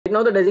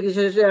Now the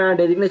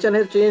designation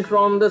has changed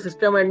from the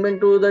system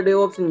admin to the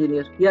DevOps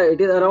engineer. Yeah, it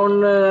is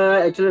around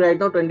actually right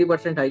now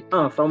 20% hike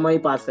from my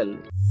past salary.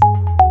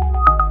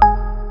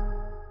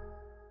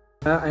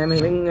 I am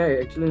having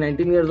actually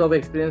 19 years of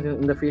experience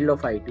in the field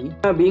of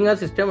IT. Being a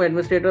system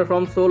administrator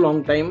from so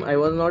long time, I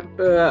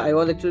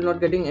was actually not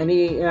getting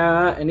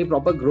any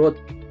proper growth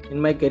in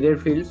my career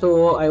field.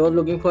 So I was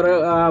looking for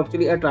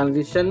actually a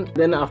transition.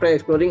 Then after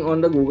exploring on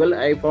the Google,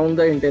 I found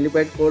the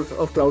Intellipaat course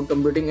of cloud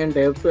computing and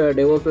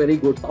DevOps very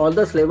good. All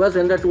the syllabus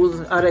and the tools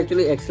are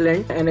actually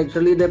excellent, and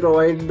actually they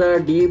provide the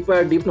deep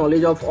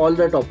knowledge of all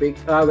the topics.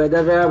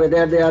 Whether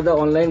they are the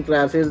online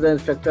classes, the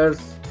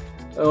instructors,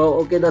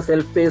 the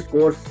self-paced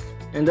course,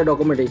 and the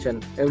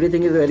documentation,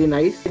 everything is very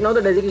nice. Now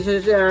the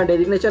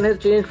designation has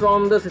changed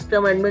from the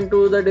system admin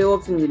to the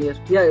DevOps engineer.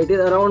 Yeah, it is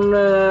around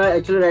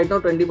actually right now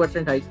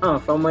 20%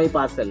 hike from my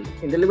past salary.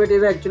 Intellipaat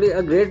is actually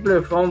a great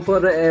platform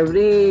for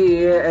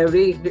every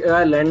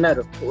learner,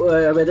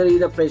 whether he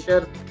is a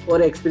fresher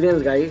or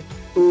experienced guy,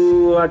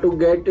 to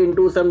get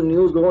into some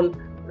new zone,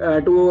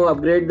 to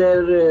upgrade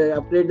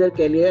their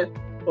career,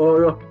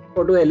 or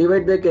to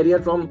elevate their career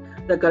from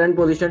the current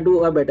position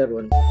to a better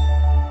one.